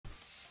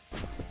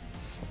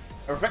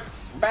We're back.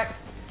 We're back.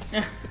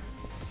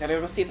 Gotta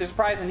go see if there's a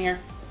prize in here.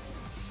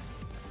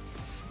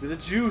 The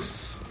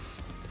juice.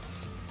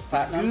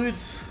 Platinum.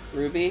 Goods.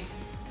 Ruby.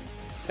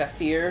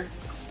 Sapphire.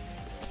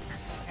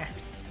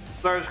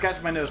 Sorry,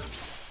 scratch my nose.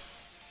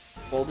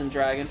 Golden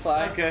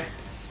dragonfly. Okay.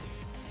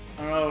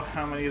 I don't know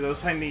how many of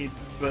those I need,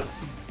 but...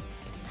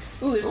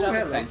 Ooh, there's another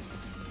hello. thing.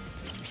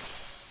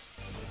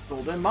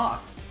 Golden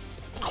moth.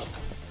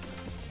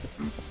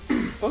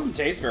 This doesn't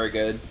taste very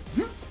good.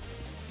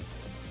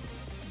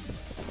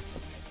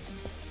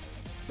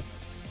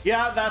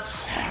 Yeah,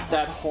 that's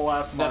a whole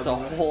ass Majima. That's a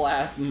whole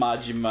ass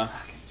Majima.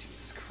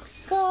 Jesus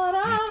Christ.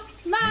 Gora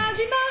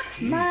Majima,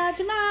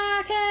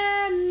 Majima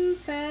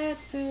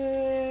Kensetsu.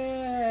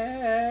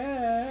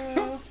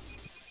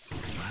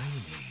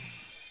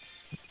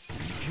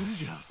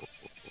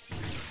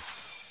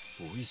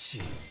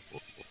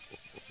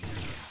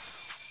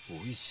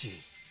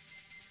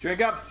 Drink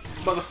up,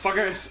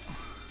 motherfuckers.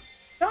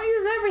 Don't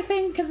use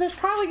everything, because there's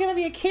probably going to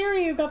be a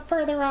Kiryu up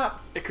further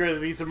up. Because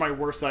these are my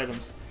worst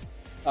items.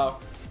 Oh.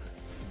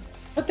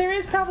 But there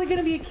is probably going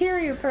to be a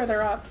Kiryu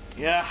further up.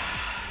 Yeah.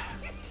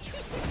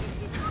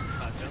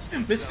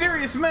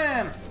 Mysterious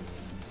man!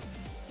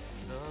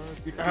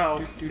 Oh,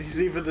 he's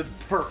even the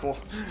purple.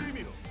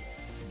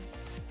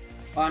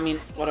 Well, I mean,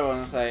 what do I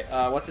want to say?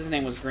 What's his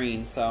name was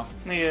green, so...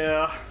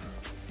 Yeah.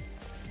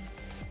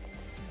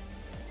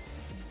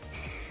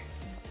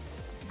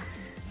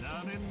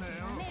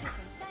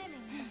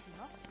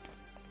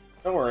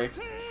 Don't worry.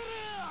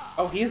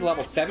 Oh, he's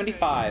level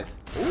 75.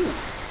 Ooh.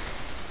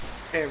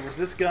 Okay,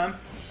 resist gun.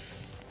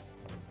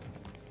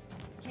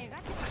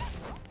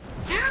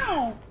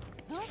 Ow!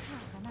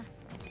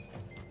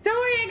 Don't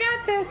worry, I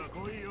got this!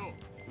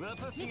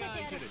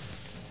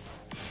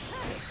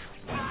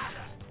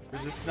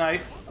 Resist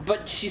knife.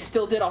 But she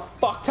still did a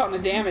fuck ton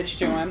of damage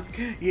to him.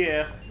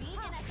 Yeah.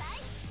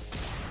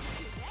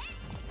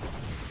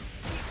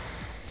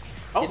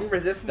 Oh. Didn't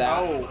resist that.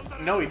 Oh,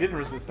 no, he didn't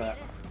resist that.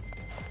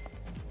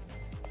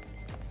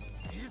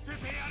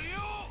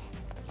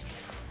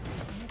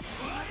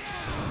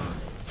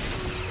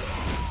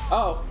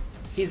 Oh,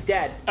 he's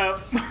dead.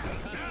 Oh.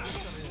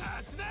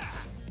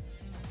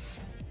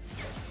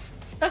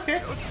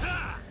 Okay.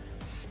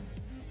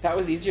 That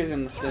was easier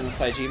than the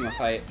Saejima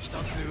fight.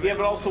 Yeah,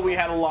 but also we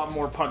had a lot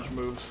more punch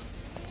moves.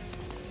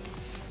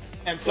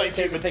 And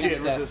Saejima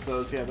did resist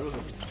those. Yeah, there was a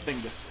thing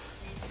this.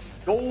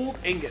 Gold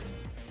ingot.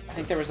 I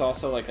think there was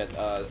also like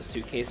a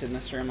suitcase in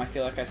this room, I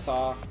feel like I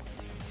saw.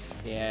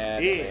 Yeah,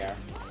 there they are.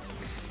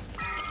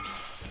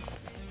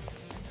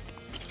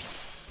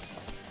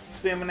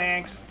 Stamina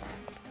axe.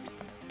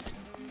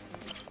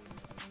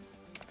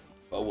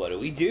 Well, what do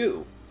we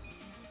do?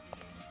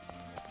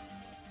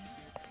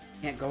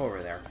 Can't go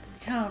over there.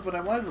 Yeah, but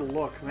I wanted to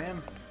look,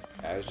 man.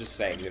 I was just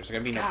saying, there's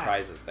gonna be no Gosh.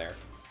 prizes there.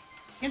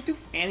 Can't do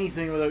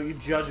anything without you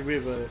judging me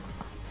about it.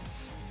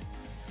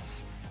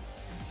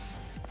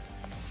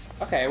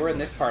 Okay, we're in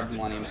this part of the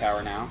Millennium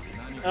Tower now.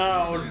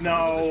 Oh,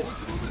 no.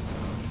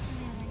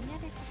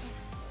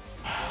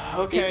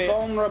 Okay.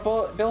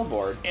 Invulnerable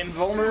Billboard.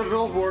 Invulnerable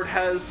Billboard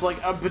has like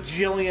a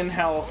bajillion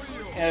health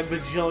and a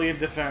bajillion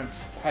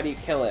defense. How do you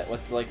kill it?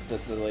 What's like the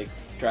like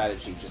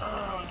strategy? Just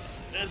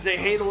They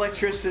hate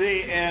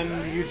electricity,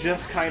 and you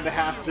just kind of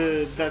have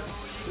to.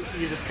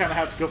 You just kind of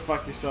have to go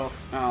fuck yourself.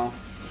 oh.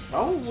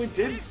 Oh, we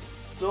did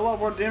a lot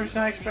more damage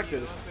than I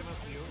expected.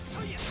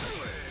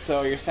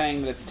 So you're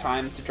saying that it's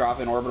time to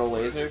drop an orbital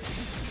laser?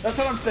 That's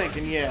what I'm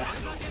thinking. Yeah.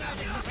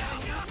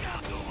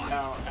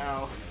 Ow!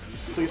 Ow!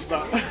 Please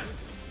stop.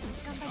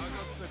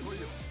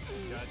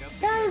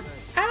 Guys,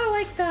 I don't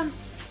like them.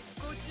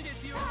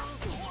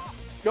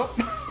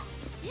 Nope.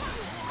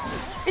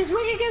 He's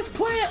weak against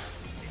plant.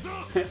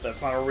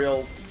 That's not a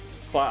real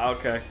plot.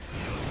 Okay.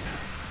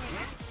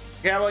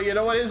 Yeah, well, you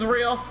know what is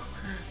real?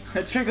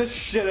 Check this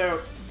shit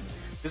out.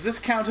 Does this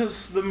count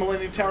as the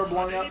Millennium Tower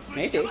blowing up?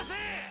 Maybe.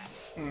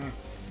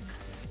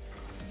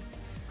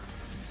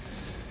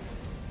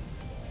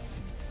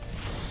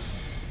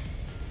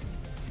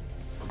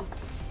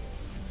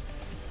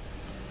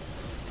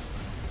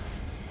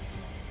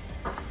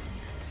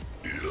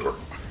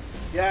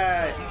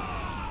 Yay!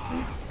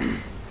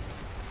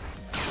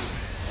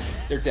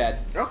 They're dead.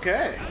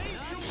 Okay.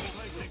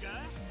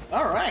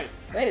 All right.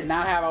 They did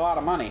not have a lot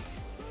of money.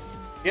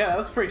 Yeah, that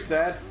was pretty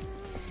sad.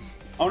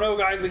 Oh no,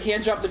 guys, we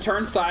can't jump the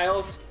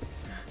turnstiles.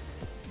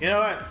 You know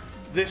what?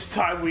 This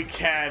time we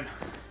can.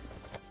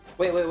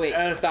 Wait,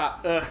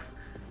 stop. There's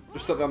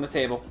something on the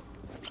table.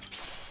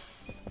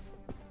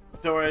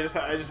 Don't worry,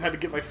 I just had to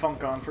get my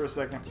funk on for a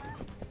second.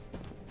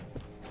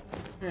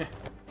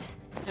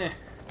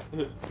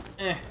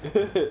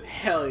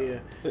 Hell yeah.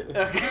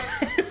 Okay.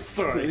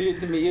 Sorry.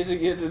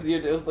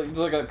 It's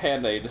like a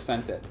panda, you just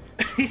sent it.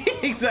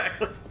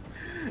 Exactly.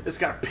 Just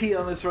gotta pee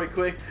on this right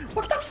quick.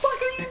 What the fuck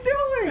are you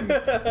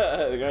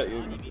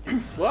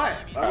doing? What?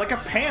 I'm like a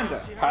panda.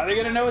 How are they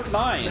gonna know it's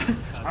mine?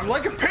 I'm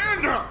like a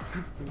panda!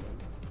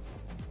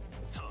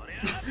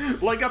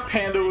 Like a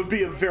panda would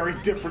be a very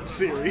different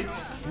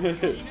series.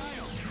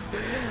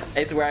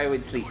 It's where I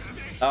would sleep.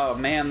 Oh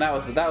man, that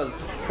was a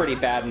pretty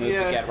bad move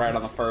to get right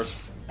on the first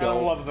I go.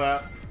 don't love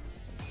that.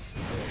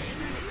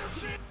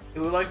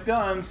 Who likes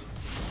guns?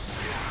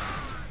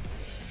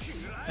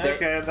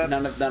 Okay,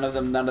 that's none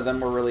of them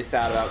were really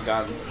sad about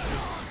guns.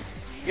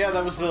 yeah,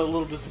 that was a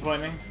little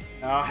disappointing.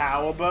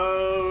 How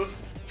about?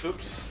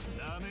 Oops.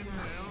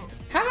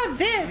 How about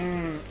this?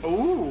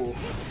 Ooh.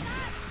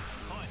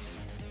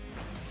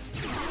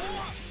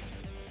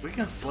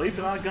 Weakens blade,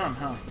 but not a gun,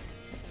 huh?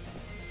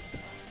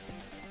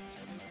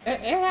 It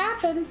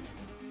happens.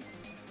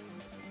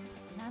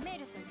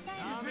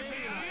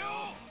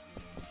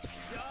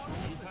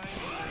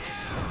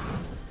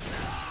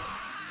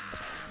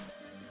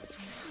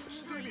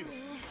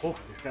 Oh,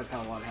 these guys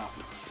have a lot of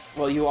health.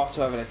 Well, you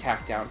also have an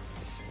attack down.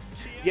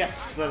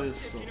 Yes, that is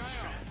so true.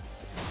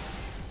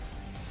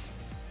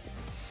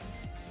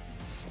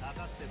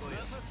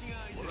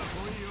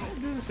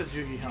 Do this to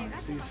Jugi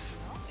Hunks.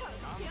 He's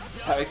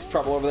Having some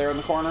trouble over there in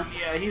the corner.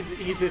 yeah,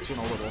 he's itching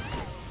a little.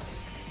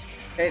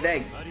 Hey,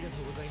 thanks.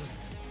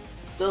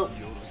 Dope.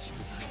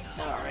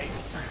 All right.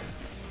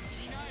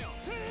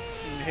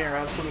 Here,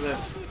 have some of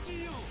this.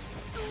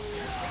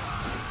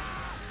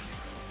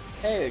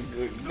 Hey,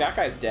 that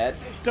guy's dead.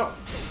 Don't.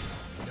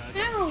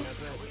 Ow.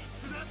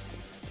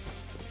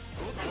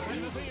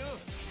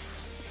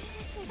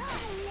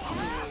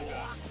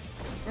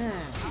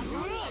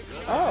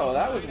 Oh,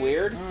 that was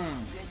weird.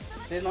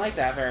 Didn't like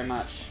that very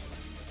much.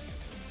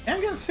 I'm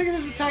getting sick of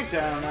this attack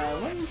down.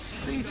 When's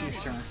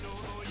Seiji's turn?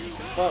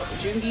 Well,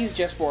 Jungi's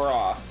just wore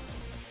off.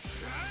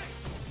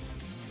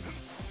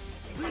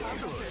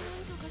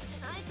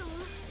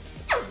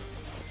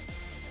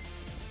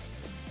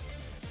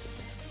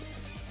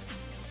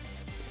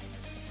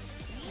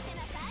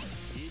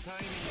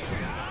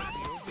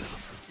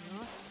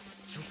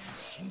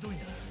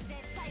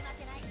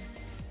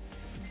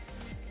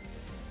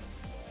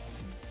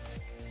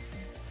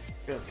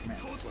 Goes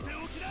command this way.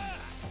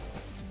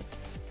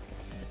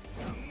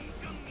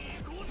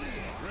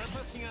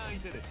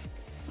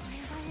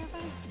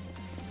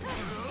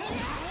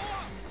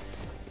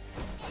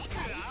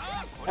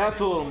 That's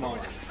a little more.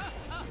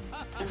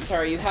 I'm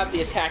sorry, you have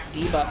the attack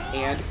debuff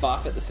and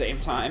buff at the same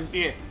time.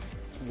 Yeah.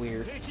 It's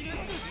weird.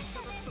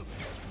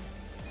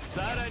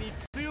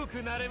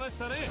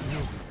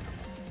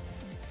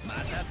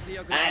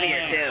 I'm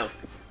here too.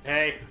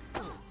 Hey.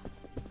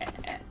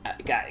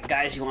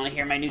 Guys, you want to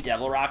hear my new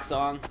Devil Rock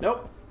song?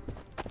 Nope.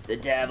 The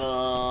devil.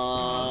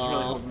 I was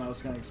really hoping that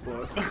was gonna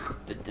explode.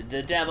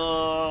 The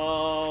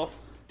devil.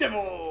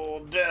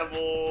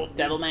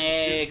 Devil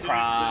may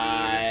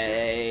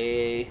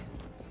cry.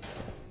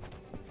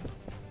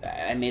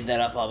 I made that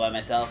up all by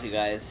myself, you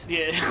guys.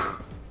 Yeah.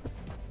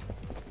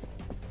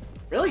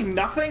 Really?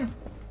 Nothing?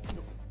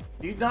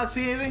 You not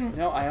see anything?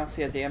 No, I don't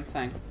see a damn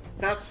thing.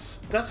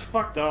 That's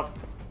fucked up.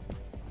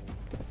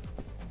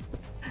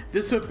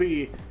 This would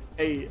be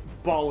a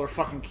baller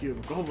fucking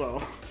cubicle, though.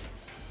 Can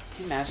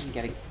you imagine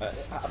getting... I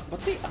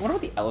wonder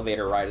what the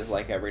elevator ride is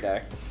like every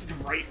day.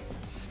 Right.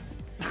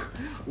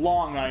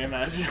 Long, I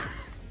imagine.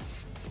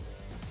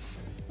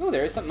 Ooh,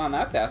 there is something on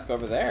that desk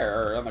over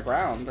there, or on the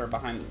ground, or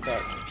behind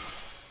the...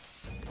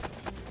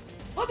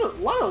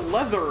 lot of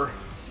leather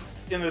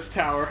in this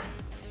tower.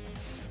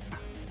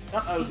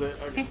 That was it.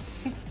 Okay.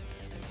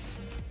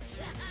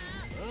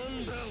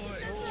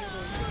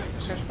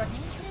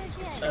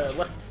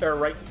 Left or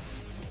right?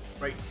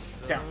 Right.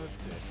 Down.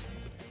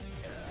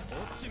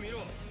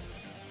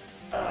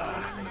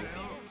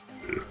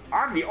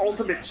 I'm the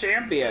ultimate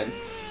champion!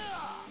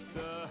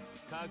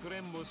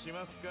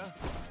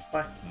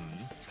 Bye.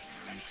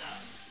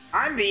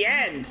 I'm the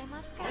end!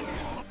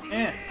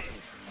 Yeah.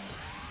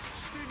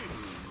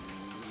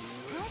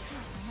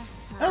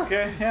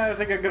 Okay, yeah, I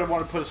think I'm gonna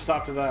want to put a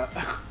stop to that.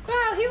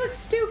 Wow, he looks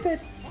stupid!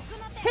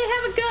 Hey,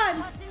 have a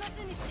gun!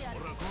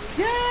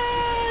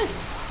 Yay!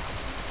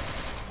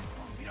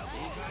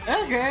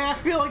 Okay, I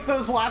feel like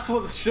those last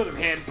ones should have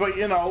hit, but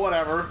you know,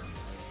 whatever.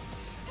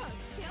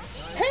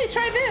 Hey,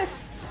 try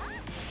this!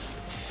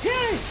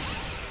 Yay!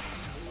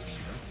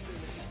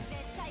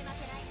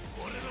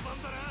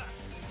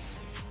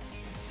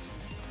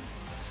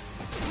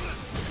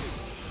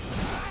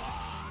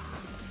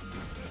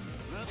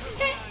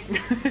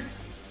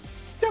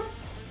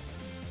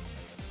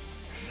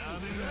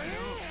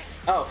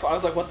 Oh, I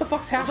was like, what the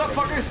fuck's What's happening?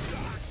 up, fuckers?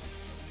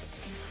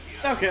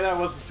 Okay, that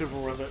wasn't super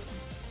worth it.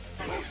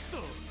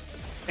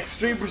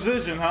 Extreme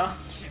precision, huh?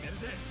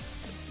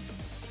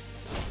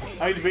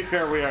 I mean, to be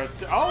fair, we are.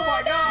 Oh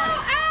my god!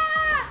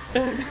 Ah!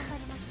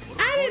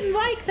 I didn't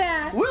like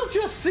that! We'll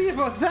just see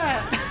about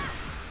that!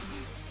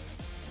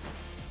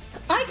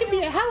 I could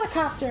be a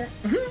helicopter!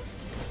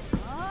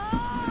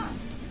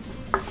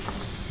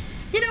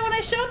 You know, when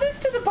I showed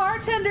this to the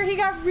bartender, he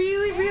got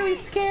really, really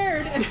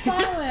scared and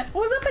silent.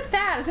 What was up with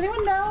that? Does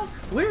anyone know?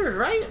 Weird,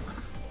 right?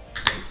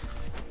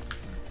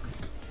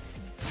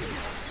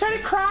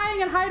 Started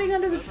crying and hiding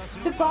under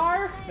the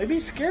bar. Maybe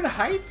he's scared of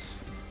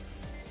heights?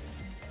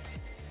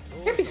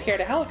 Can't be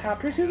scared of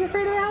helicopters. Who's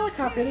afraid of a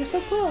helicopter? They're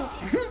so cool.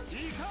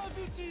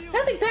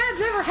 Nothing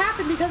bad's ever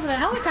happened because of a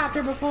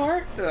helicopter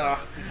before. Ugh.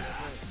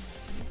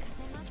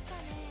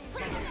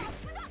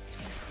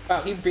 Wow,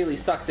 he really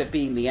sucks at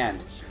being the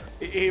end.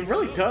 He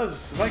really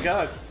does. My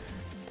God.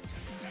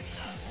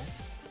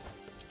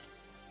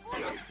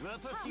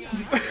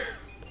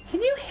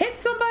 Can you hit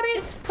somebody?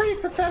 It's pretty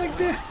pathetic,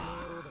 dude.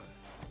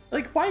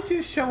 Like, why'd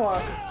you show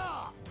up?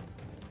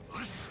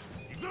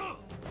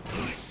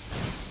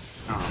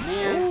 Oh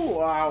man. Oh,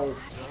 wow.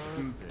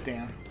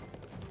 Damn.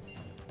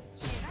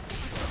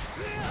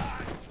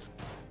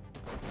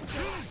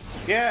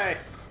 Yay.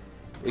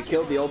 We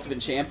killed the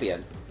ultimate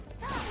champion.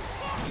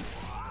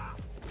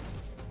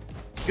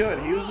 Good.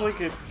 He was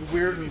like a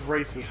weird and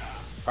racist.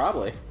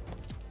 Probably.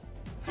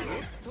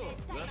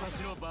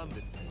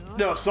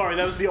 No, sorry,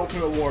 that was the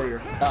Ultimate Warrior.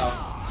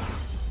 Oh.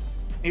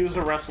 He was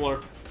a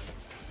wrestler.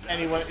 And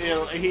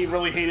he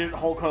really hated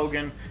Hulk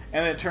Hogan,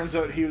 and then it turns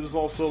out he was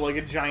also like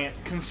a giant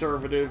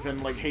conservative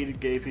and like hated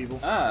gay people.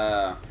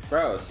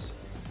 Gross.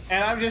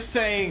 And I'm just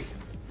saying,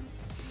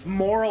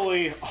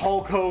 morally,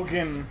 Hulk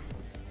Hogan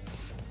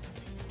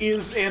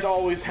is and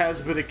always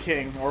has been a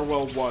king, or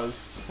well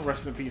was.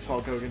 Rest in peace,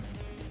 Hulk Hogan.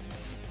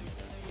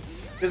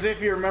 Because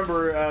if you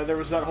remember, there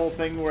was that whole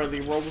thing where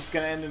the world was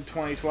going to end in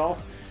 2012.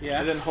 Yeah.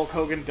 And then Hulk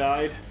Hogan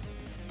died.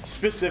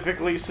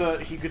 Specifically so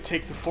that he could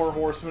take the 4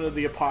 horsemen of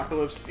the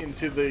apocalypse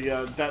into the,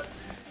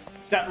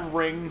 that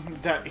ring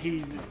that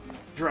he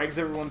drags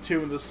everyone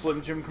to in the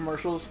Slim Jim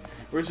commercials.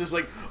 Where it's just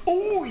like,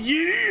 oh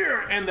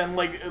yeah! And then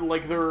like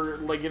they're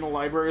like in a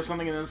library or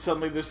something, and then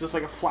suddenly there's just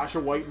like a flash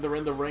of white and they're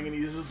in the ring and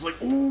he's just like,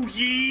 oh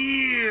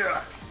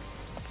yeah!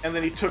 And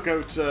then he took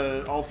out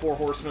all 4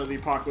 horsemen of the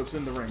apocalypse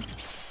in the ring.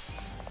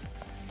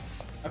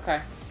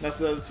 Okay.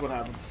 That's what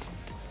happened.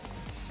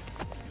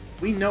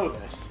 We know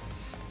this.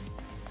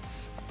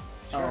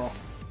 Sure. Oh.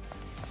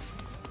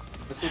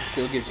 This one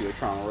still gives you a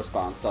trauma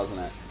response, doesn't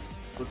it?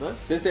 What's that?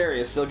 This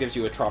area still gives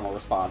you a trauma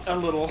response. A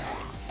little.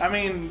 I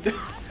mean,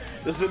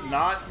 does it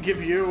not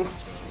give you...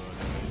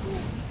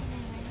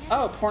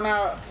 Oh,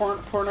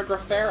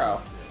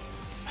 pornografero.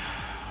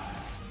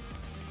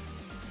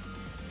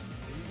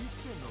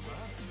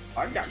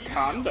 I got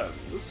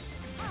condoms.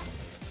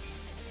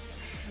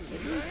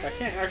 I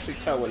can't actually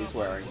tell what he's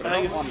wearing, but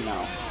I don't want to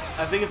know.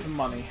 I think it's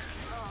money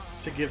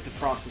to give to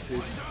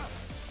prostitutes.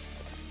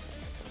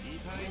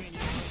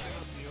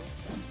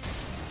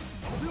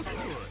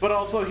 But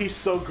also, he's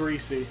so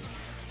greasy.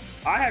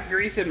 I have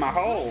grease in my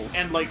holes.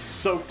 And like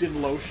soaked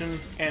in lotion,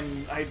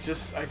 and I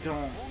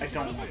don't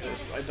want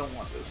this. I don't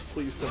want this.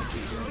 Please don't do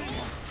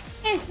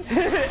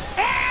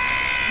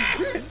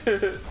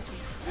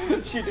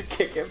this. She had to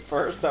kick it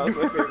first. That was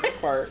my favorite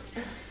part.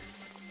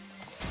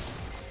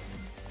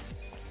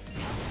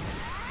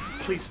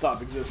 Please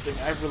stop existing.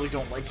 I really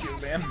don't like you,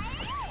 man.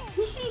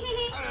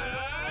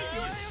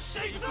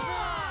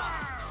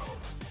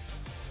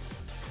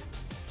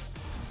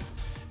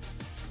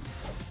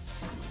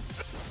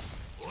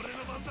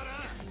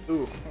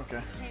 Ooh,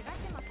 okay.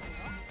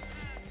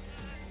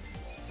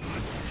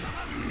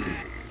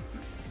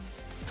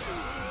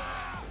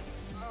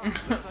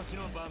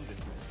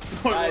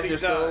 Guys, they're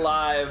still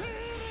alive.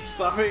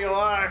 Stop being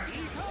alive.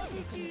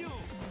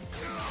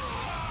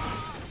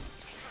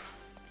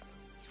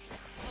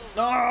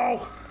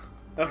 No!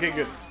 Okay,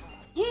 good.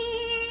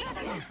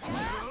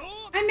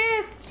 I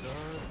missed!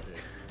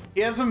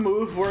 He has a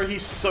move where he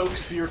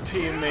soaks your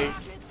teammate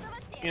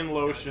in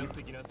lotion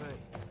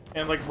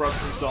and like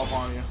rubs himself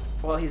on you.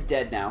 Well, he's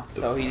dead now,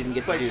 so he didn't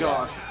get to It's like do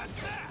God.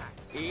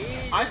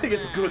 that. I think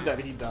it's good that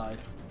he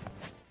died.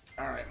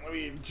 Alright, let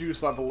me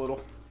juice up a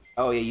little.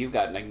 Oh yeah, you've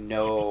got like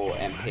no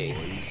MP.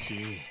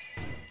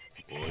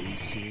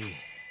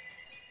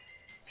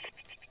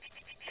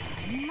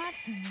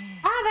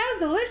 Ah, that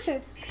was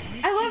delicious.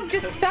 I love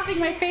just stuffing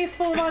my face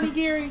full of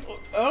onigiri.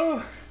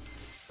 Oh!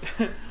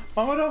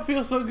 Mama don't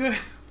feel so good.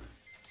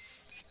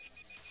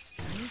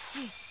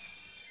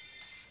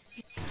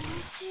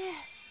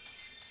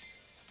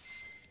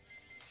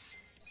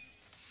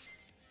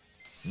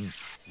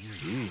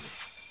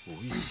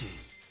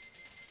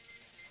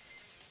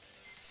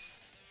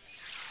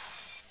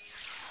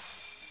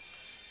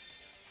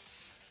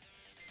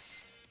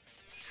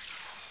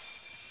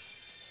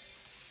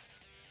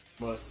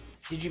 What?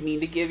 Did you mean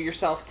to give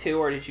yourself 2,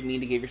 or did you mean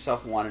to give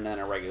yourself 1 and then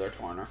a regular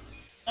toner?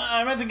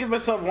 I meant to give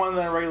myself 1 and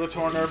then a regular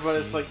toner, but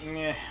it's like,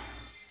 meh.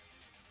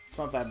 It's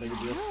not that big a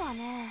deal.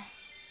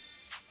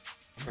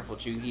 Careful,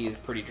 Jungi is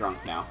pretty drunk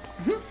now.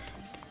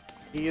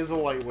 He is a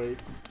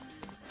lightweight.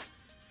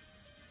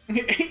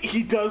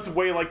 He does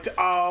weigh like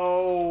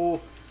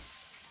oh.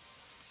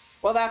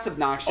 Well, that's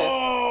obnoxious.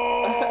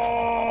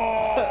 Oh,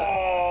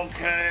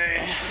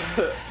 okay.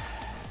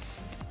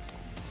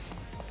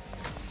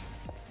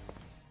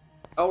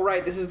 Oh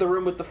right, this is the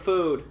room with the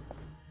food.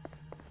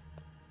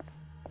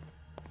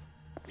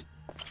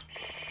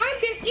 I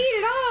can eat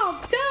it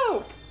all!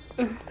 Dope!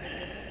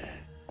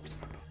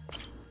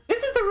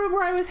 This is the room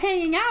where I was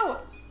hanging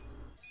out.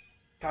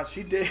 God,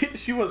 she did.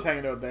 She was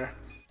hanging out there.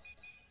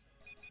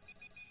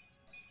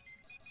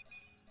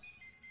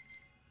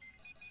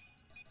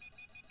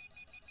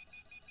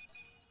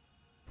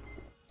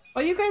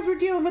 While you guys were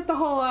dealing with the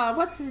whole,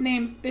 what's his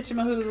name's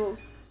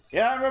bitchamahoodles.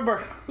 Yeah, I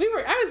remember.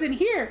 I was in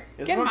here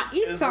getting my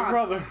eats on.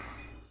 Brother.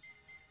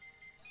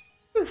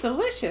 It was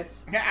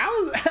delicious. Yeah,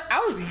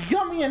 I was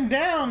yummying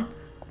down.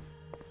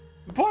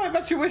 Boy, I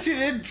bet you wish you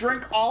didn't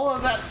drink all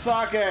of that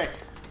sake.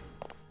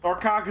 Or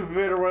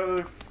cockpit or whatever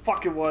the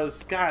fuck it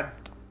was. God.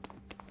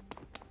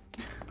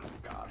 Oh,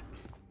 God.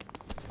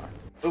 It's fine.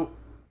 Ooh.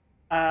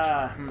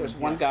 There's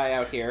one guy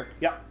out here.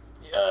 Yep.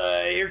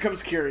 Here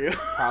comes Kiryu.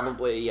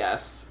 Probably,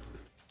 yes.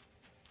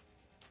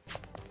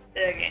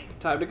 Okay.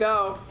 Time to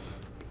go.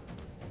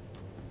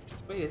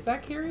 Wait, is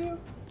that Kiryu?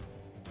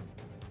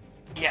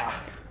 Yeah.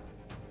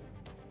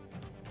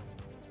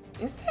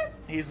 Is it?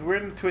 He's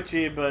weird and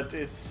twitchy, but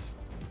it's...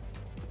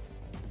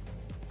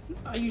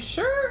 Are you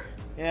sure?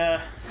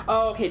 Yeah.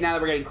 Oh, okay, now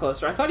that we're getting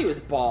closer. I thought he was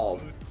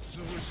bald.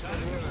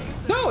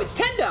 No, it's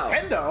Tendo!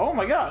 Tendo, oh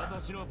my god.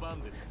 See,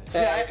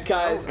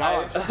 Guys,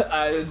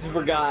 I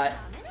forgot.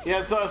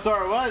 Yeah, so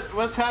sorry.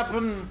 What's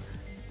happened?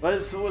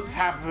 What's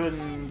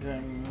happened?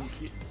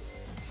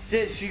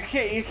 Just you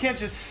can't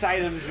just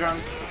sight him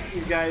drunk,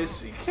 you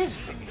guys. You can't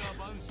just.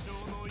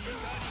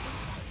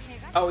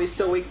 Oh, he's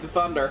still weak to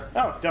thunder.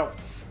 Oh, dope.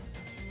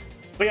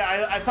 But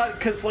yeah, I thought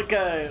because like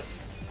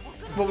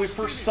when we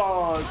first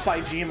saw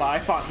Saejima, I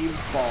thought he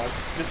was bald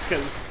just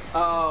because.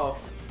 Oh.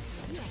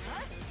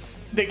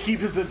 They keep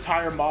his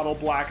entire model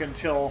black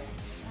until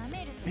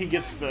he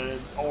gets the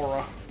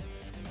aura.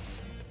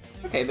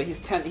 Okay, but he's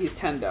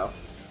Tendo.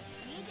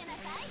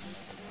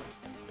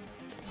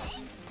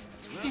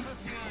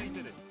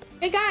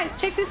 Hey guys,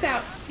 check this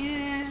out.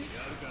 Yeah.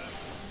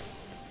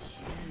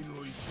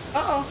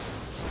 Uh-oh.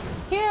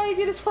 Yeah, he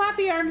did his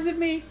flappy arms at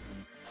me.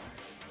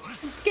 I'm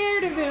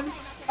scared of him.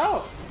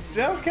 Oh,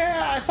 okay.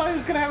 I thought he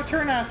was gonna have a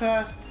turn after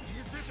that.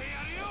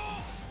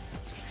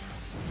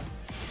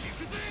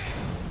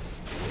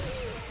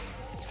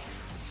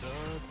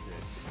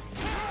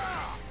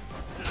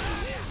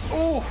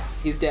 Oh,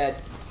 He's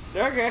dead.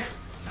 okay.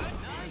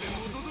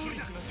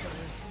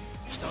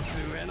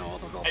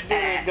 I did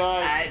it,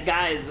 guys.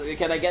 Guys,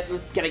 can I get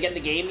in the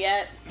game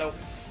yet? Nope.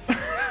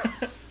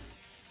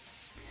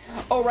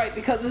 Oh right,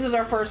 because this is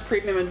our first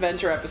premium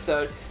adventure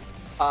episode.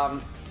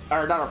 Or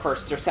not our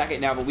first, it's our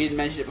second now, but we didn't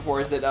mention it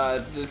before. Is that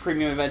the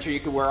premium adventure you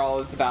could wear all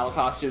of the battle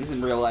costumes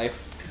in real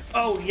life?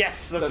 Oh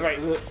yes, that's right.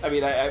 I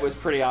mean, it was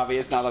pretty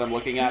obvious now that I'm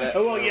looking at it.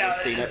 Oh well, yeah.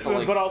 I've seen it,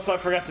 But also I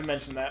forgot to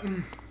mention that.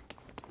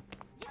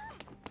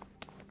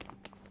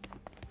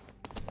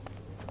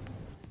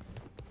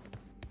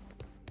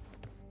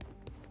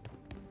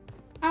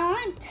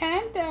 I'm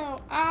Tendo.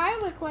 I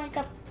look like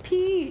a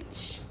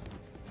peach.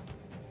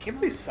 I can't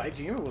believe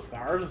Saejima was the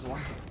hardest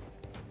one.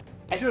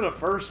 I should have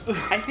first.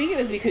 I think it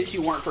was because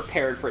you weren't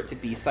prepared for it to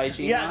be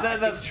Saejima. Yeah,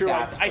 that's true.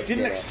 I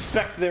didn't it.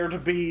 expect there to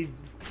be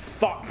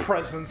thought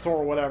presence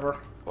or whatever.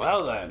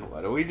 Well then,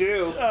 what do we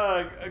do?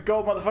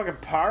 Go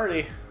motherfucking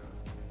party.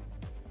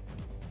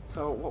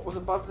 So what was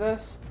above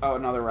this? Oh,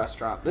 another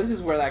restaurant. This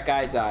is where that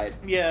guy died.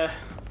 Yeah.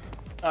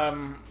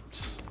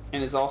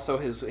 And is also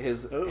his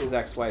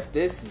ex-wife.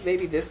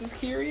 Maybe this is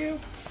Kiryu?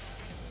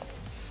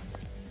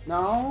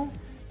 No?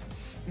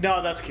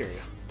 No, that's Kiryu.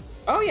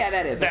 Oh yeah,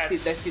 that is. I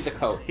see the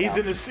coat. He's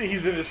now. in his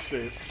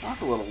suit. Oh,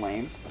 that's a little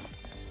lame.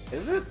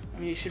 Is it? I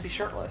mean, you should be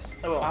shirtless.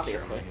 Oh, well,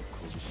 obviously.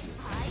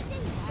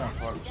 Oh,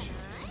 fuck.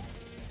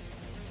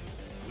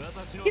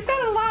 He's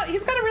got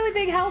a really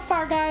big health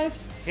bar,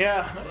 guys.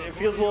 Yeah, it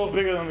feels a little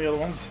bigger than the other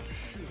ones.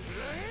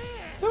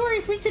 Don't worry,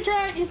 he's weak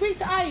to he's weak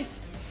to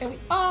ice. And we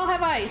all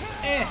have ice.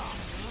 Eh.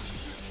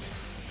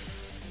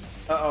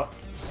 Uh-oh.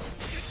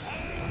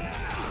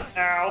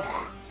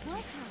 Ow.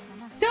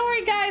 Don't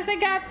worry, guys, I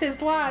got this.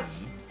 Watch.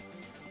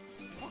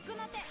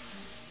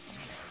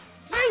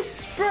 Ice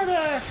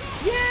spreader!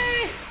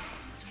 Yay!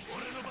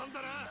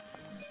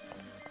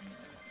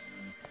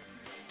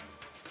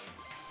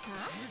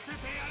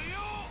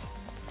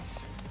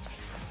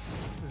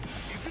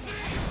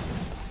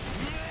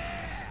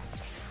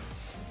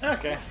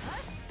 Okay.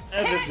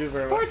 That didn't do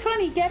very well.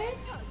 420, get it?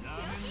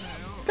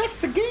 That's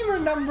the gamer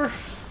number.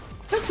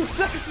 That's the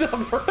sex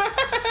number.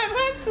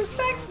 That's the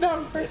sex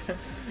number.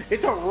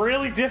 It's a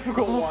really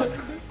difficult one.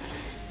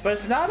 But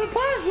it's not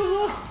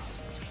impossible.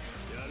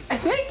 I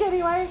think,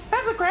 anyway.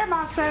 That's what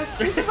Grandma says.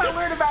 She says I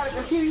learned about it in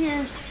a few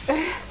years.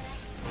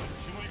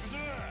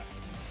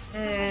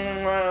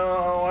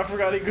 Well, I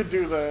forgot he could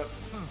do that.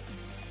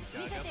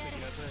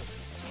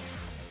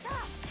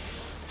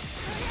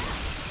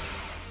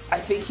 I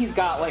think he's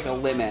got like a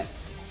limit.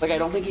 Like I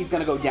don't think he's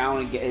gonna go down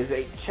and get his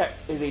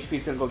HP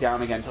is gonna go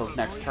down again until his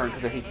next turn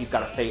because I think he's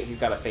got a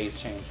phase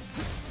change.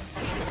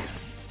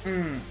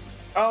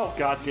 Oh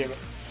god damn it.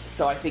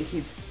 So I think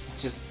he's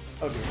just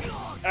Okay.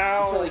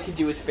 Ow. until he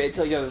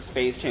does his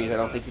phase change. I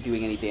don't think you're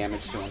doing any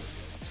damage to him.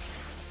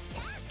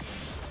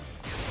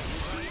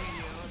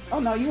 Oh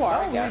no, you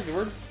are. I guess.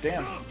 We're,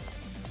 damn.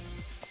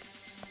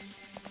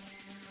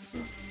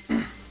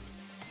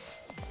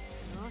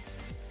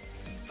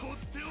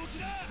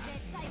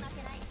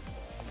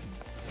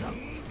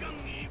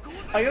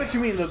 I get what you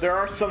mean, though. There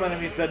are some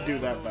enemies that do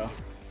that, though.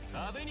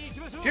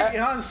 Jimmy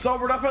Han's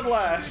sobered up at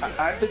last.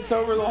 I've been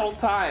sober the whole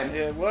time.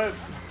 Yeah, what?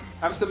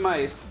 Have some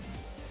ice.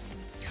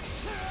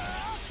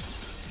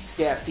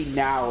 Yeah, see,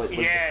 now it was,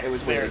 Yes, it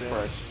was there waiting it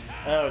for is. it.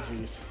 Oh,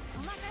 jeez.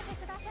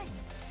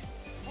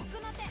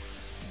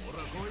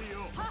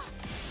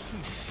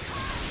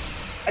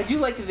 I do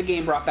like that the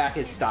game brought back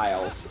his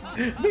styles.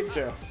 Me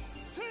too.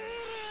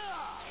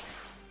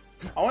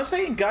 I want to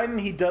say in Gaiden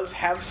he does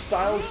have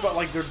styles, but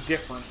like they're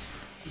different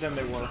than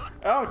they were.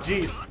 Oh,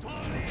 jeez.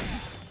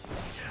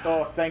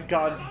 Oh, thank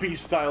God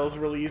Beast style is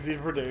really easy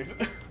to predict.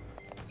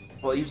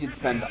 Well, you did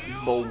spend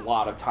a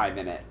lot of time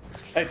in it.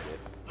 I did.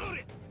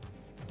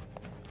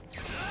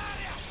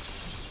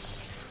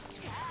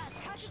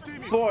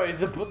 Boy,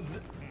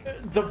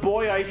 the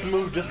boy ice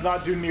move does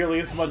not do nearly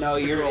as much. No,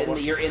 as the you're girl in one.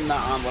 the, you're in the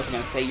wasn't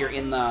gonna say you're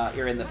in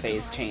the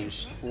phase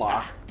change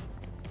lock.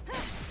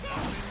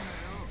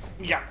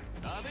 Yeah.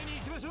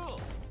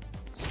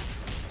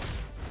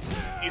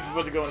 He's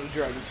about to go into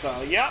dragon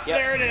style. Yep,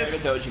 there it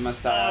is. The Dojima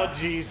style. Oh,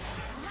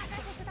 jeez.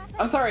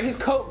 I'm sorry, his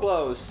coat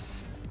glows.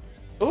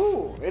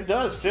 Ooh, it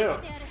does too.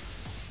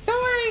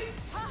 Don't worry.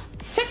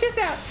 Check this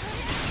out.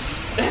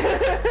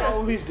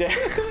 Oh, he's dead.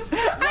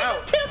 I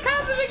just killed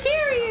Kazuma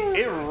Kiryu.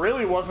 It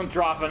really wasn't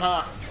dropping,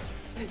 huh?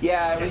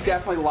 Yeah, it was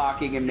definitely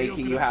locking and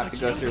making you have to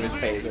go through his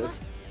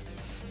phases.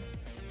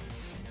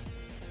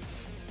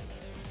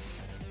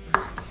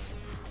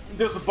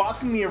 There's a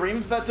boss in the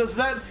arena that does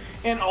that,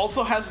 and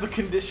also has the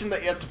condition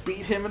that you have to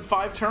beat him in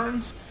 5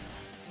 turns.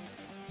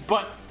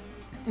 But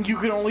you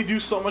can only do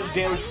so much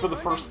damage for the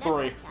first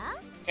 3,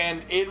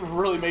 and it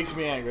really makes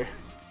me angry.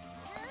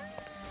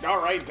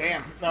 All right,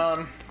 damn.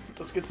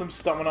 Let's get some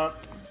stamina.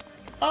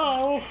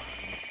 Oh.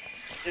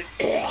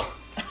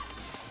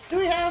 Do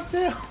we have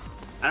to?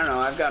 I don't know.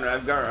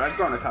 I've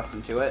grown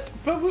accustomed to it.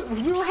 But we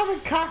were having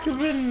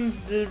Kakabin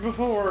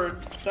before.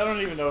 I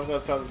don't even know if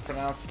that's how it's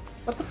pronounced.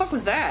 What the fuck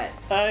was that?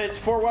 It's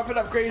 4 weapon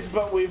upgrades,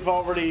 but we've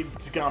already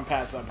gone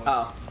past that one.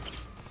 Oh.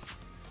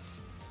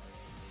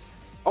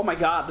 Oh my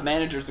God! The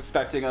manager's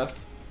expecting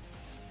us.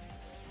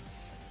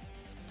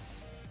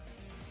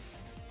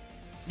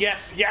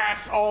 Yes,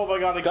 yes! Oh my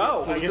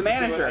God! Who's the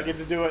manager? I get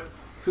to do it.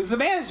 Who's the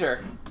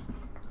manager?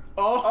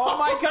 Oh! Oh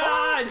my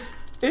God!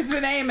 It's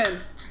an Eamon.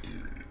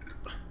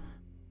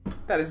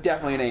 That is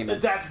definitely an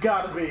Eamon. That's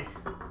gotta be.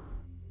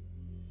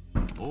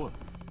 Oh.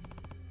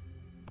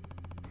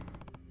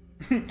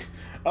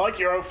 I like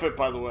your outfit,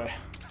 by the way.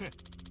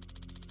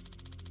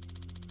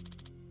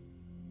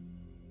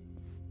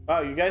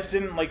 Oh, you guys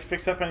didn't like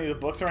fix up any of the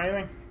books or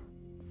anything?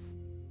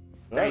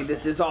 I mean,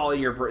 this is all in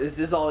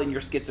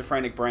your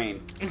schizophrenic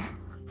brain.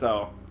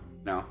 So,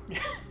 no.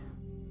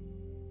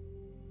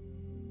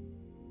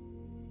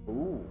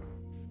 Ooh.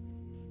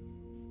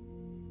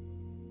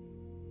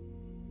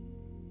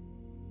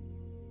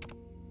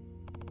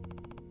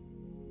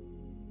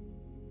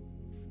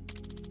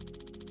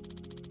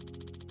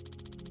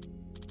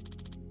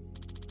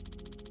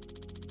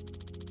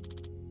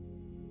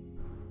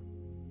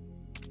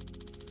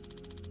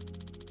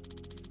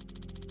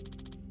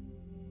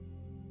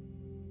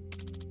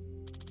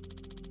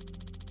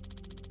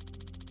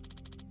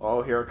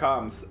 Oh, here it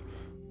comes.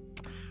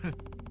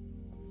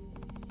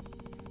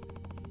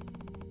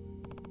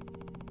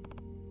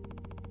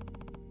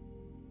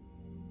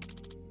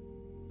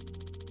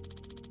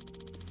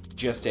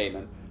 Just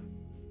Eamon.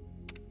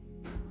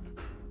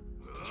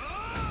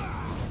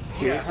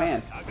 Serious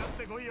man.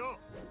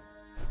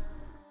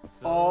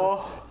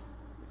 Oh.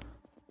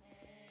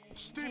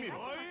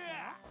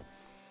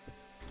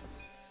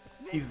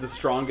 He's the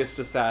strongest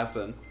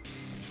assassin.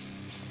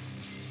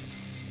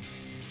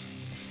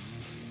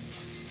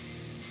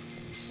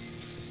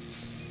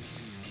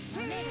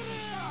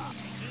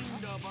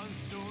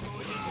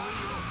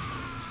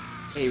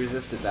 He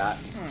resisted that.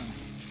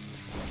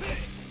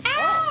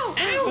 Ow!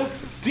 Ow!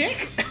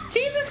 Dick?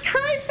 Jesus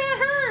Christ, that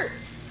hurt!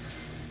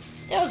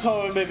 Yeah, I was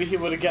hoping maybe he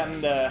would have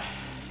gotten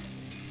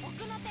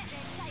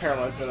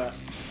paralyzed by that.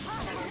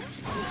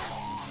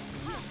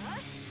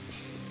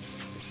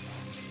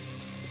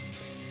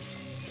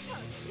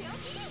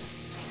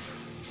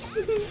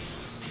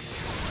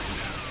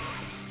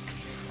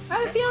 I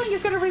have a feeling you're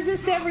gonna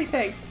resist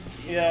everything.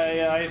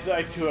 Yeah,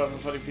 I too have a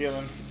funny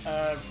feeling.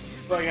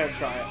 But I gotta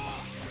try it.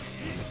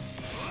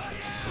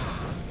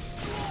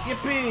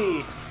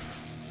 Yippee!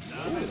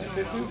 Ooh, that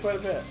did do quite a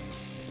bit.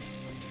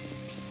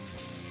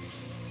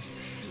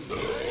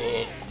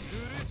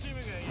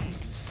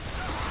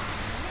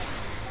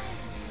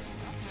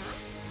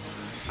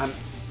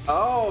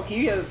 Oh,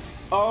 he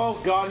is. Oh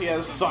God, he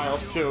has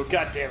styles too.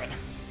 God damn it.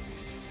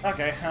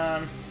 Okay,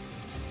 oh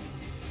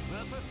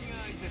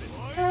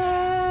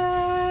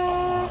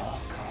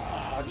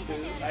God,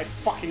 dude, I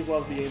fucking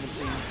love the Aiden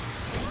themes.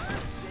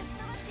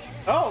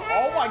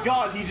 Oh my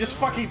God, he just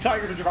fucking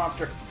tiger dropped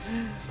her.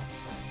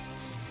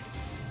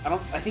 I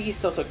think he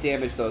still took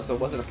damage though, so it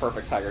wasn't a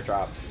perfect tiger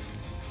drop.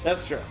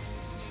 That's true.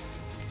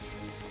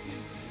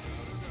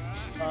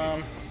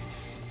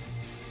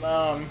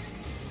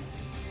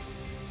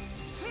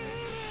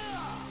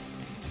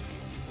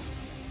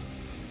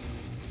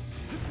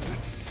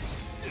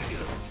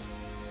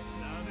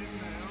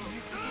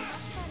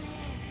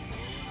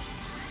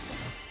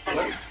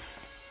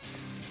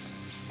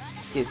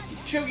 It's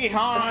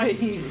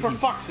Chugi-Han, for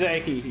fuck's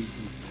sake. easy.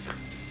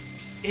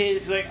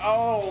 He's like,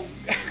 oh,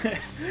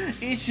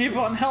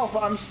 Ichiban health,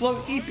 I'm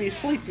so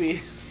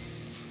sleepy.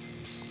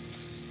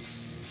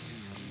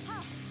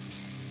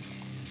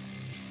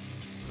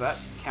 Does that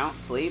count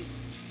sleep?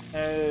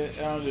 I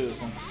don't do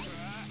this one.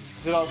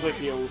 'Cause it also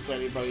heals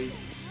anybody.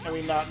 I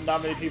mean, not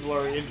many people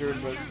are injured,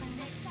 but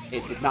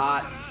It did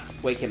not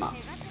wake him up.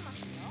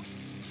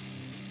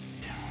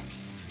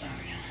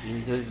 He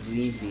was just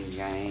sleeping,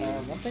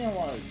 guys. one thing I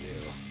want to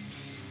do.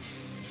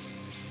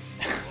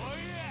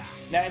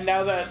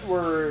 now that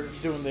we're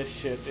doing this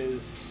shit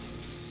is...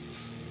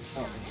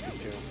 Oh, that's good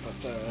too,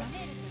 but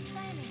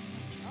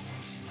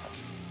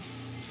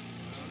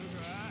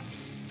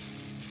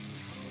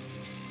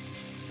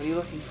What are you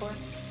looking for?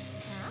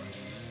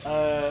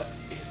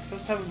 he's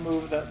supposed to have a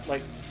move that,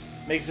 like,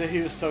 makes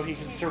it so he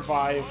can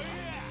survive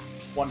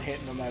one hit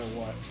no matter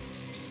what.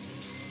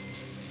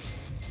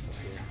 It's up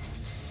here.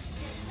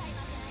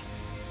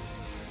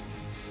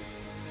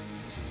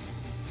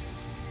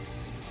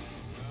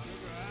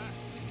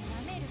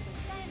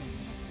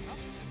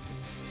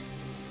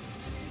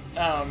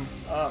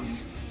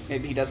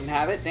 Maybe he doesn't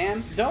have it,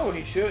 Dan? No,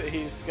 he should.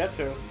 He's got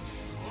to.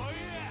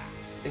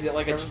 Is it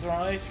like a... Covers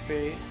around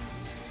HP.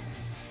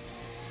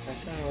 I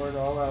shouldn't word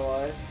all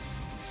allies.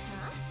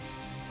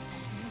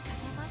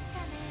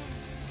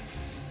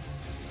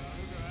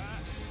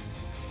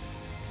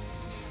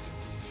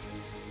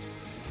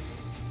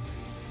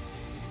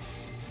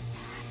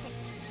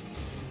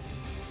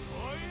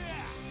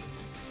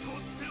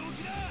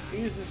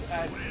 He uses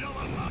ad.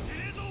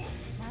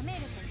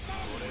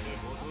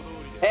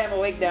 Hey, I'm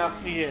awake now.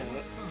 Yeah.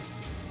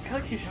 I feel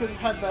like he should have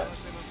had that.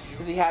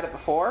 Because he had it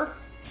before?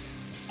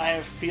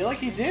 I feel like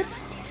he did.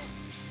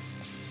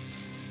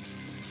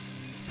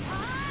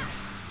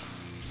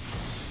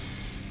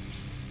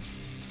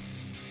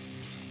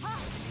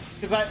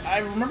 Because I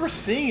remember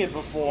seeing it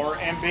before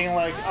and being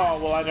like, oh,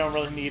 well, I don't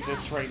really need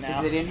this right now.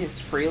 Is it in his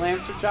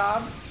freelancer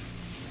job?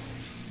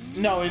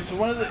 No, it's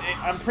one of the...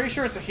 I'm pretty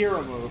sure it's a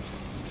hero move.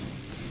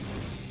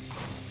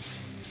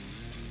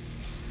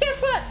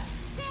 Guess what?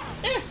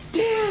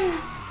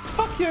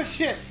 Fuck your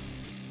shit.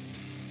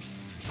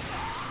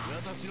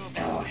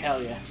 Oh,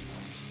 hell yeah.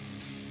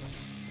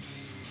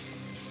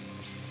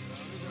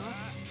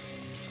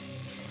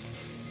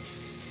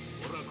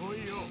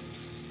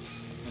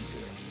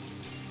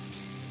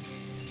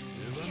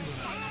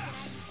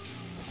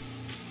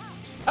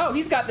 Oh,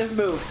 he's got this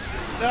move.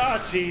 Oh,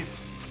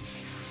 jeez.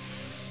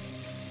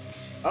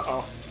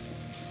 Uh-oh.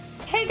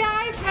 Hey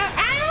guys,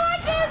 I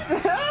want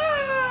this!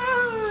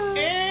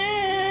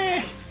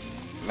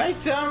 My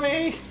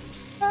tummy!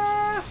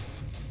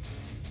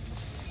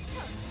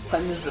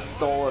 Cleanses the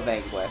soul of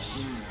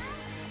anguish.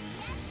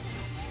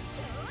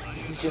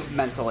 This is just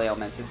mental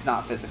ailments, it's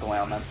not physical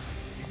ailments.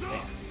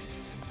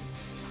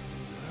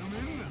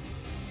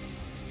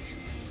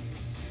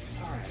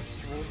 Sorry, I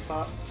just really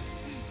thought...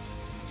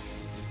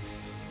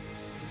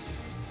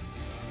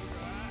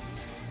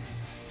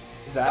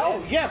 Is that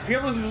Oh, it? yeah,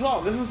 Peerless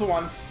Resolve. This is the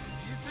one.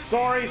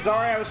 Sorry,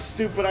 I was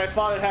stupid. I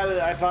thought it had it.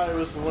 I thought it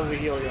was one of the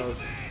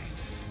Helios.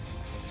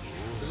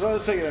 That's what I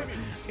was thinking of.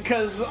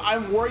 Because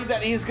I'm worried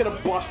that he's gonna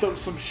bust out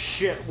some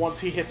shit once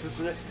he hits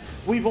this.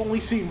 We've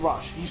only seen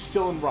Rush. He's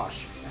still in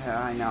Rush.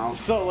 Yeah, I know.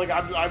 So, like,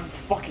 I'm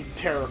fucking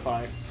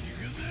terrified.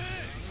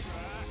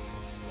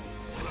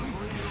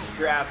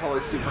 Your asshole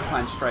is super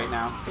clenched right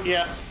now.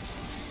 Yeah.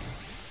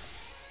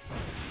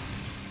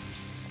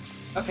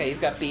 Okay, he's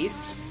got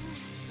Beast.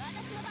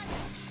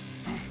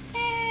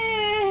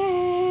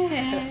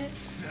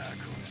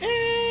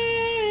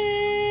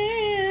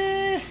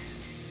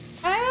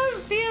 I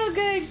don't feel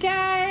good,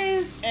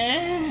 guys.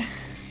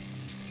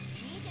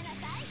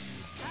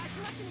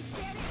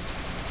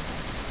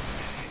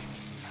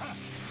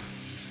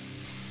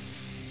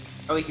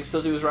 Oh, he can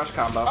still do his rush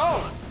combo.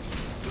 Oh!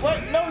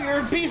 What? No, you're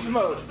in beast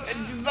mode.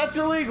 That's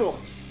illegal.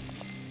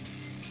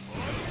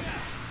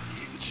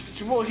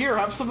 Well, here,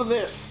 have some of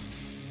this.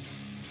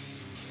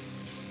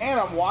 And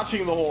I'm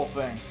watching the whole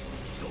thing.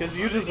 Because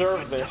you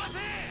deserve this.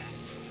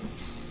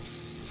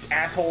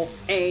 Asshole.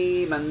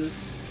 Amen.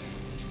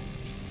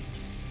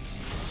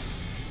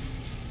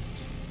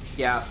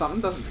 Yeah, something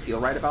doesn't feel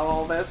right about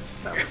all this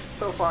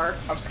so far.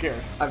 I'm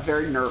scared. I'm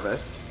very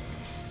nervous.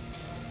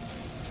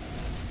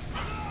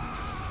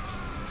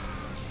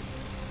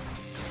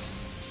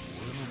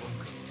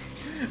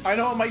 I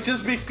know it might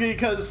just be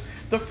because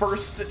the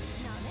first...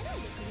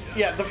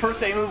 Yeah, the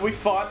first Aemon we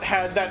fought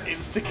had that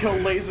insta-kill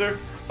laser.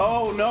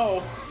 Oh,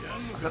 no.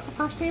 Was that the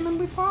first Aemon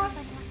we fought?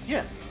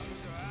 Yeah.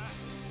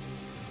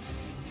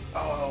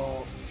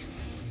 Oh.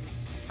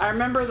 I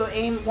remember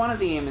one of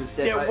the Aemons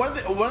did. Yeah,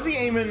 but one of the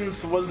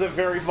Aemons was a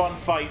very fun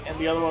fight, and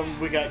the other one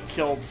we got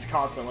killed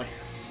constantly.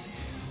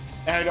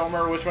 And I don't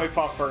remember which one I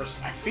fought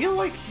first. I feel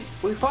like...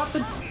 we fought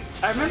the...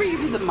 I remember you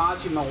did the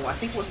Majima. I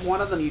think it was one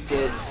of them you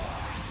did.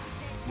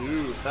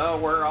 Ooh. Oh,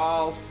 we're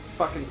all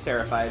fucking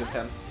terrified of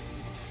him.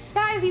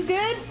 Guys, you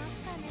good?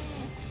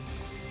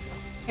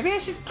 Maybe I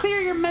should clear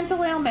your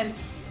mental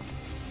ailments.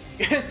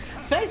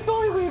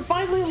 Thankfully, we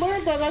finally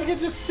learned that I could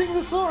just sing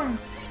the song.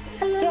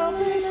 Don't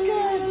be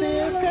scared,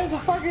 this guy's a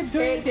fucking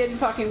dude. It didn't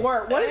fucking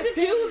work. What does it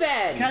do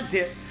then? God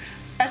damn.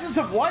 Essence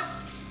of what?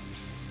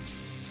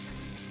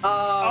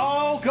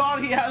 Oh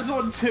god, he has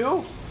one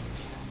too?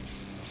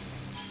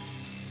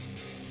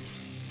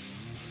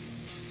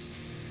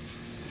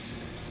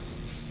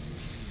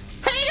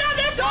 Hang on,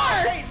 that's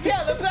ours! Hey,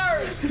 yeah, that's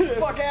ours!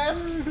 Fuck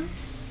ass.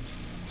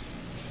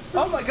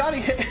 Oh my god,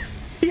 he hit.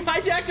 He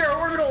hijacked our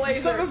orbital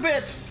laser. Son of a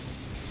bitch.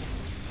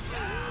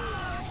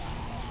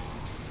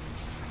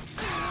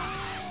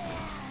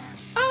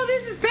 Oh,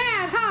 this is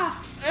bad, huh?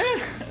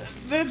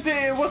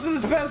 It wasn't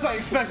as bad as I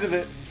expected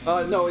it.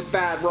 No, it's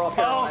bad. We're all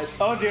paralyzed.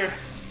 Oh dear.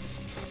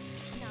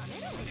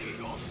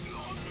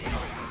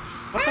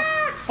 What the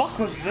fuck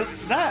was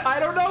that? I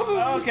don't know.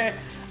 Okay.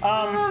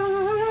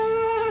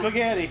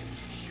 Spaghetti.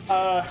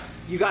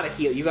 You gotta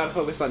heal. You gotta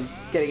focus on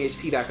getting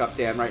HP back up,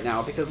 Dan, right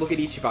now, because look at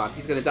Ichiban.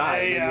 He's gonna die.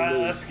 And then you I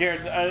lose. was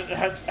scared.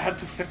 I had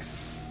to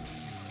fix.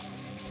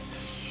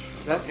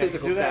 That's Okay,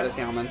 physical do that. status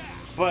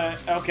ailments. But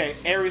okay,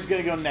 Aries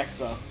gonna go next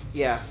though.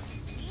 Yeah.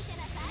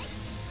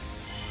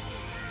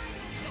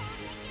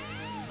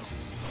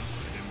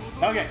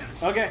 Okay.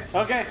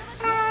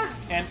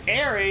 And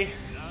Aerie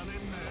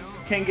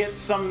can get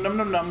some num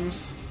num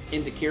nums.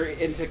 Into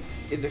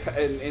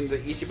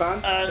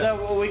Ichiban. No,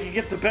 well, we can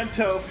get the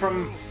bento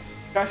from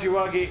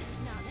Kashiwagi.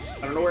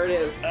 I don't know where it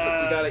is.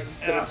 But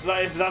you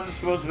gotta. It's not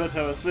disposed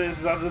bento. It's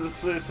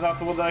not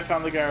the one that I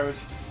found in the garbage.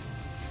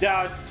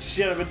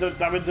 Shit, I'm in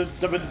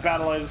the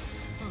battle items.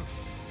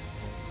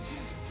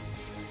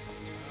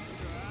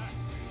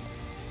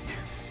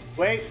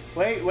 Wait.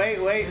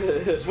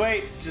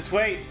 Just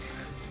wait.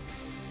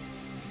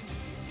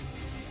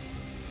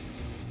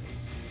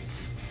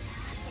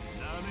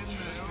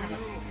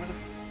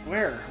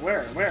 Where?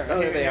 Oh,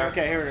 there they are.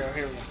 Okay, here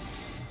we go.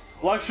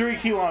 Luxury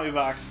Kiwami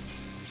box.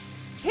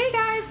 Hey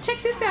guys,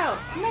 check this out.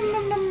 Num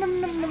num num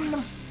num num num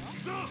num.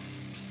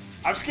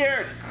 I'm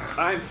scared.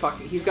 I'm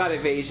fucking. He's got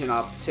evasion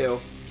up too.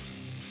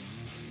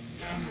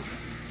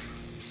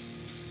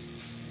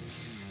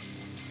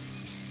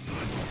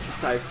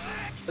 Nice.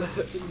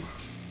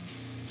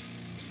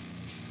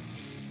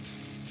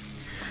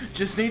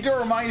 Just need to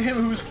remind him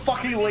whose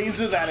fucking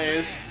laser that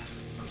is.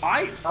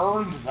 I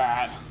earned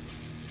that.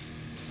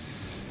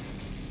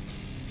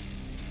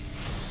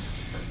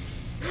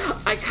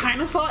 I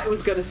kind of thought it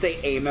was gonna say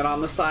Eamon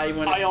on the side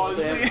when it I pulled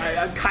in. honestly-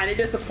 I'm kind of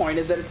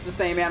disappointed that it's the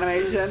same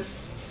animation.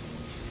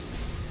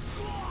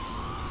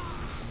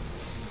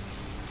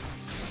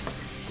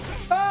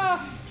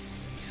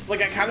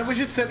 Like, I kind of wish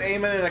it said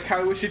Eamon, and I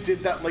kind of wish it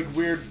did that, like,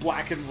 weird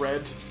black and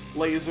red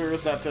laser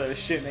that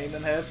Shin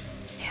Eamon had.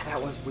 Yeah, that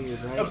was weird,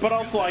 right? But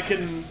also, I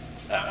can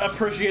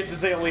appreciate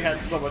that they only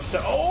had so much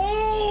to.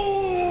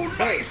 Oh,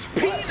 nice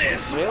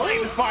penis!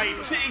 Really?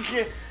 Fight! Take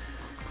it!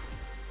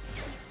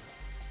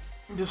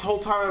 This whole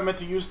time I meant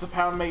to use the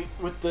pound mate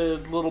with the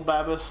little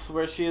Babus,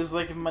 where she is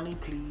like, money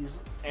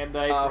please, and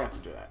I forgot to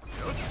do that.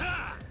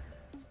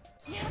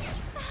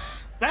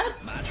 That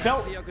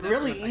felt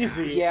really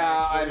easy.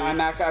 Yeah,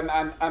 actually.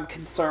 I'm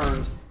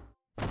concerned.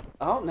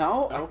 Oh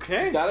no!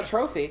 Okay. You got a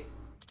trophy.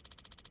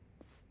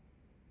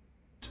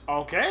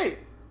 Okay.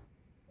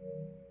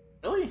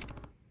 Really?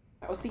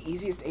 That was the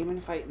easiest Eamon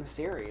fight in the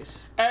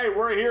series. Hey,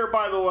 we're here,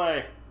 by the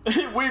way.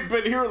 We've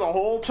been here the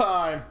whole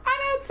time.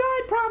 I'm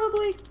outside,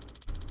 probably.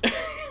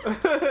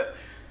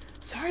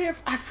 Sorry,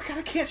 I forgot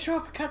I can't show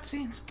up at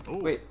cutscenes. Oh.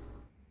 Wait.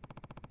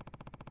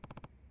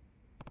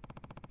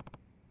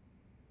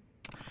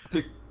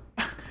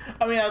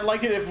 I mean, I'd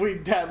like it if we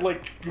had,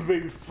 like,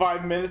 maybe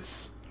 5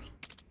 minutes.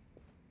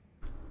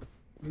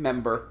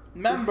 Member.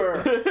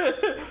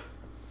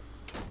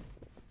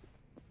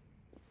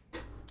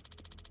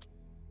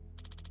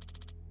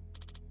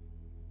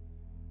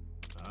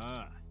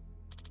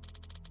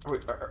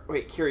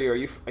 Wait, Kiryu,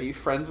 are you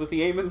friends with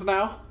the Eamons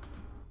now?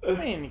 I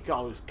mean, he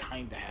always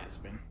kinda has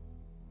been.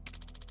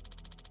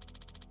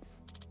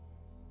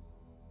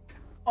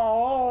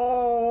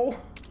 Oh.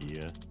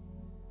 Yeah.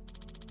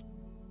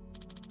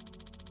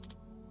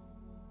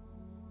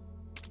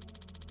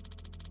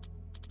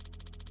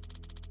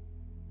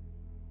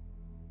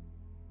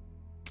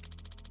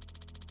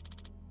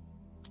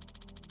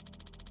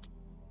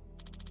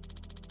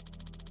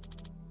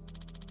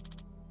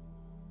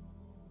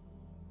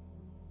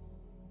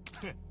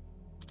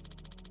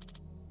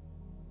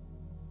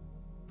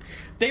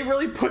 They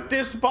really put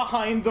this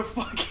behind the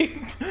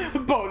fucking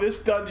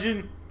bonus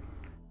dungeon.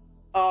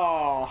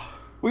 Oh.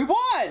 We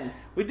won!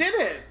 We did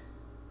it!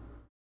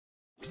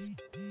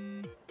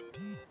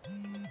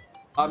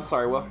 I'm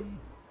sorry, what?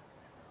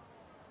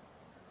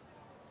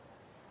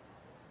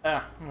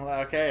 Well,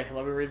 okay,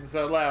 let me read this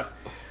out loud.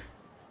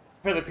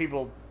 For the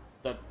people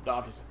that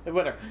obviously,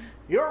 whatever.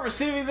 You're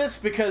receiving this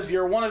because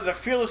you're one of the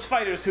fearless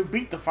fighters who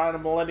beat the final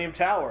Millennium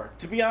Tower.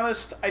 To be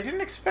honest, I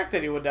didn't expect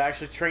anyone to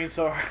actually train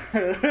so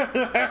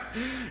hard.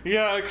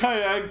 Yeah, I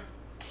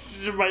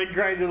might have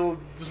grinded a little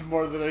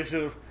more than I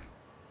should have.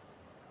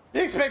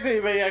 Didn't expect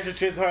anybody to actually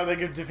train so hard they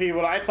could defeat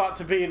what I thought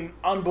to be an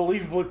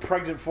unbelievably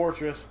pregnant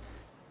fortress.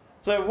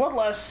 So one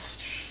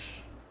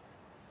last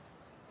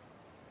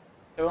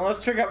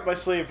trick up my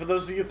sleeve for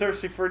those of you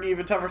thirsty for an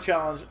even tougher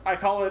challenge. I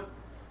call it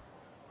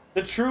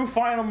the true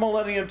final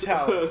Millennium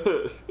Tower.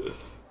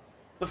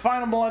 The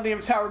final Millennium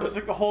Tower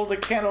doesn't hold a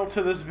candle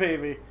to this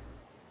baby.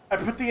 I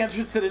put the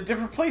entrance in a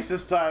different place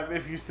this time.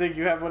 If you think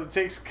you have what it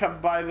takes, come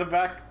by the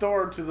back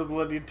door to the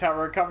Millennium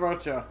Tower in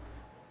Kamurocho.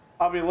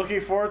 I'll be looking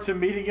forward to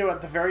meeting you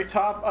at the very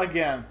top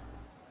again.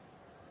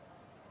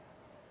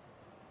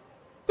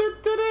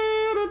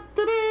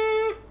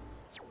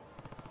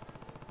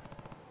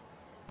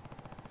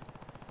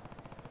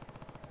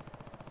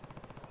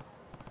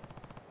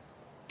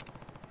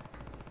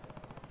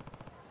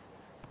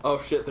 Oh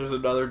shit, there's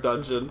another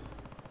dungeon.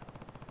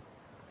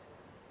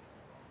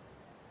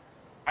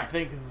 I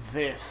think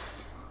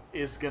this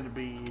is gonna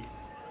be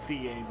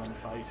the Aemon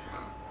fight.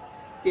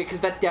 Yeah, because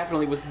that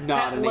definitely was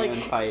not an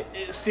Aemon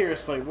fight.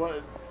 Seriously,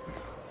 what?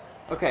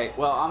 Okay,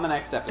 well, on the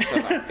next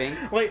episode, I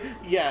think. Like,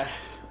 yeah.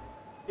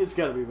 It's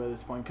gotta be by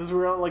this point, because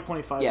we're at like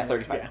 25 Yeah,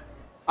 minutes. 35. Yeah.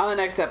 On the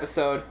next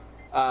episode,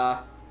 the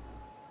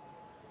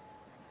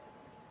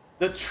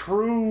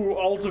true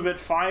ultimate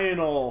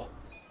final.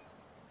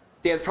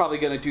 Dan's probably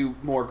gonna do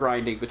more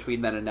grinding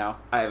between then and now.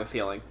 I have a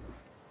feeling.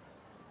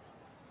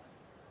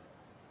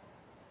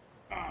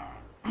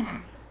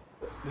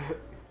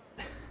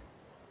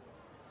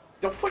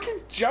 Don't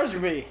fucking judge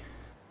me.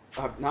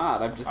 I'm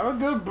not. I'm just. I'm a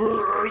good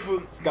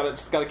person.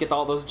 Just gotta get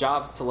all those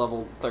jobs to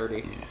level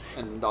 30,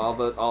 and all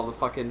the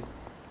fucking.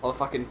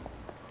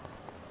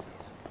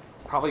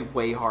 Probably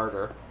way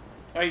harder.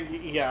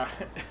 Yeah.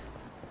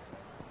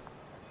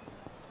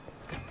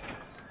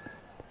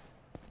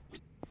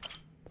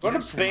 Go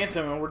to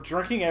Bantam and we're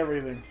drinking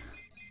everything.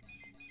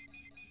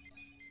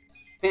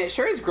 Man, it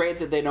sure is great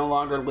that they no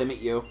longer limit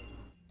you.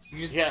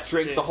 You just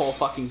drink the whole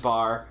fucking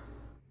bar.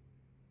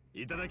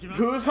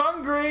 Who's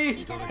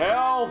hungry?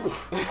 Help!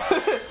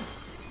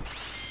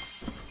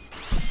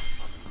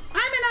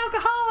 I'm an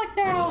alcoholic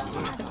now.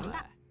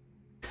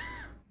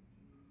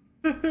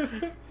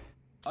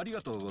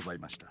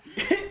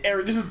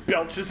 Aaron just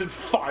belches and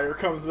fire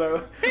comes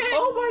out.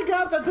 Oh my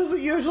god, that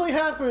doesn't usually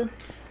happen.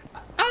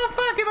 Oh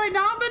fuck, am I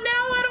Namba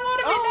now? I don't want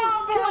to be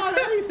Namba. Oh god,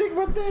 anything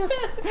but this.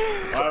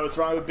 What's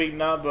wrong with being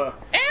Namba?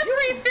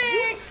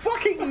 Everything! You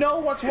fucking know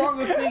what's wrong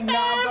with being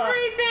Namba.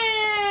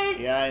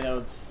 Everything! Yeah, I know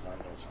it's wrong.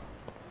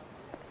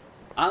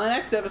 On the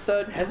next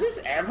episode... Has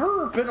this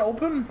ever been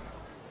open?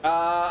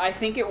 I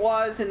think it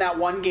was in that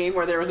one game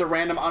where there was a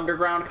random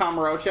underground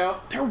Kamurocho.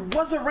 There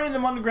was a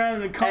random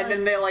underground in and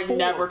then they like 4.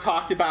 never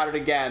talked about it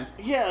again.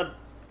 Yeah.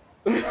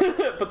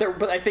 but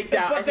I think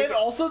that... But then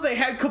also they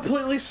had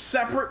completely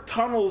separate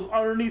tunnels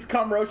underneath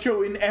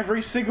Kamurocho in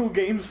every single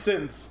game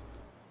since.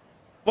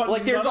 But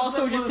like there's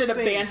also just an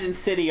abandoned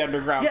city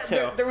underground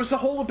too. There was a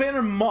whole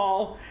abandoned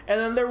mall, and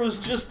then there was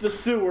just the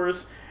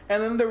sewers,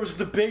 and then there was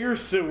the bigger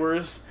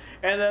sewers,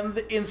 and then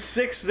in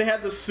 6 they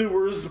had the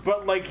sewers,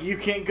 but like you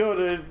can't go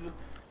to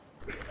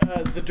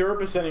the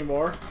Durbus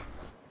anymore.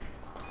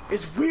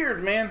 It's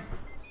weird, man.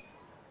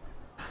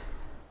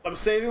 I'm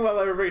saving while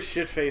everybody's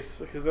shit face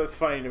because that's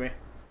funny to me.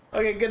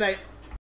 Okay, good night.